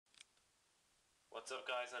What's up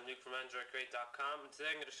guys, I'm Luke from AndroidCrate.com and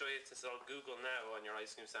today I'm going to show you how to install Google Now on your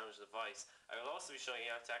ice cream sandwich device. I will also be showing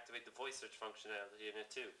you how to activate the voice search functionality in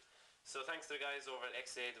it too. So thanks to the guys over at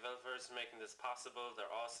XA Developers for making this possible.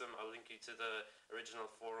 They're awesome. I'll link you to the original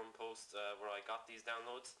forum post where I got these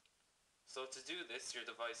downloads. So to do this, your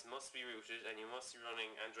device must be rooted and you must be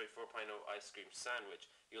running Android 4.0 Ice Cream Sandwich.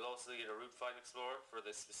 You'll also need a root file explorer. For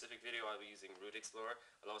this specific video I'll be using Root Explorer.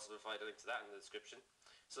 I'll also provide a link to that in the description.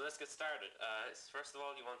 So let's get started. First of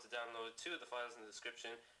all, you want to download two of the files in the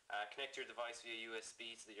description, connect your device via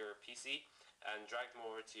USB to your PC and drag them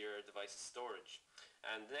over to your device's storage.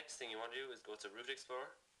 And the next thing you want to do is go to Root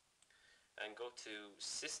Explorer and go to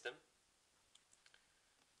System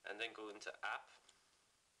and then go into App.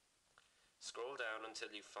 Scroll down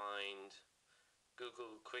until you find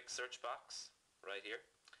Google Quick Search Box right here,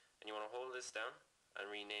 and you want to hold this down and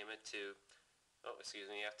rename it to,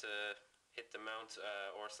 you have to hit the mount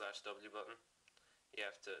 /W button.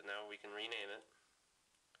 Now we can rename it.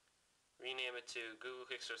 Rename it to Google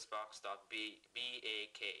Quick Search Box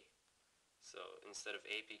 .bak. So instead of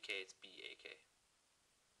APK it's BAK.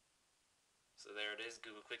 So there it is,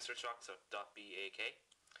 Google Quick Search Box .bak.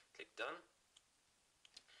 Click done.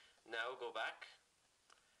 Now go back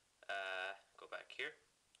here,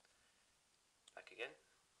 back again,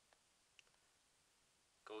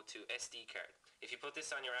 go to SD card. If you put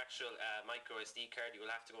this on your actual micro SD card, you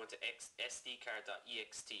will have to go into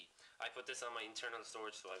sdcard.ext. I put this on my internal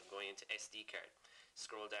storage, so I'm going into SD card.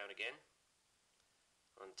 Scroll down again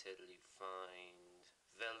until you find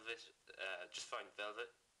Velvet, just find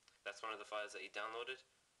Velvet. That's one of the files that you downloaded.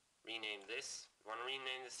 Rename this. You want to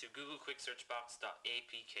rename this to Google Quick Search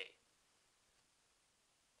Box.apk.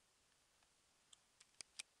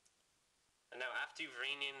 And now after you've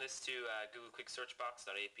renamed this to Google Quick Search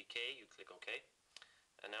Box.apk, you click OK.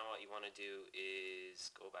 And now what you want to do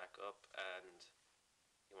is go back up and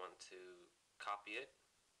you want to copy it.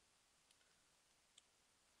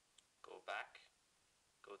 Go back,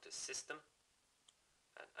 go to System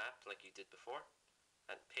and App like you did before,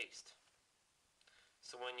 and paste.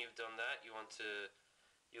 So when you've done that, you want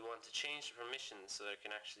to change the permissions so that it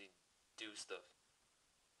can actually do stuff.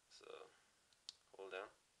 So hold down,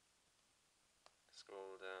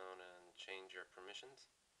 scroll down and change your permissions.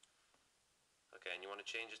 Okay, and you want to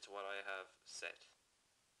change it to what I have set.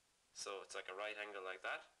 So it's like a right angle like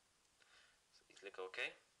that. So you click OK.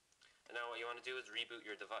 And now what you want to do is reboot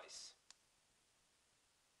your device.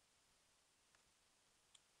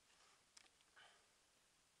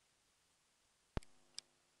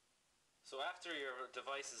 So after your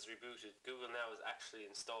device is rebooted, Google Now is actually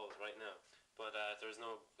installed right now, but there's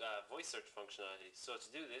no voice search functionality. So to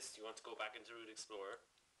do this, you want to go back into Root Explorer,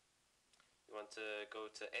 you want to go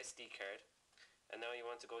to SD card, and now you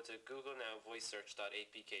want to go to Google Now voice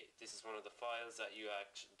search.apk. This is one of the files that you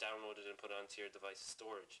downloaded and put onto your device's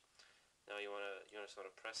storage. Now you just want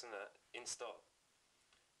to press on that, install.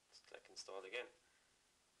 Just click install again.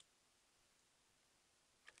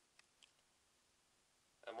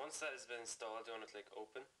 And once that has been installed, you want to click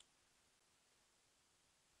open.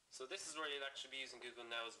 So this is where you'll actually be using Google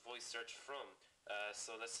Now's voice search from.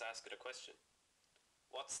 So let's ask it a question.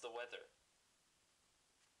 What's the weather?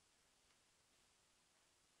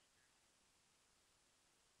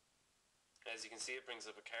 As you can see, it brings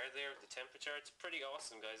up a card there with the temperature. It's pretty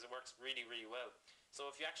awesome, guys. It works really, really well. So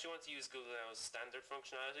if you actually want to use Google Now's standard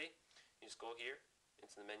functionality, you just go here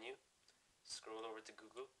into the menu, scroll over to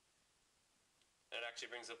Google. It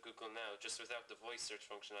actually brings up Google Now just without the voice search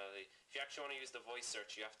functionality. If you actually want to use the voice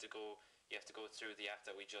search, you have to go through the app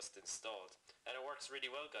that we just installed, and it works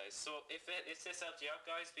really well, guys. So if this helped you out,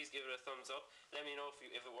 guys, please give it a thumbs up. Let me know if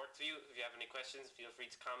it worked for you. If you have any questions, feel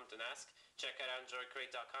free to comment and ask. Check out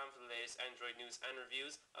AndroidCrate.com for the latest Android news and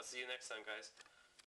reviews. I'll see you next time, guys.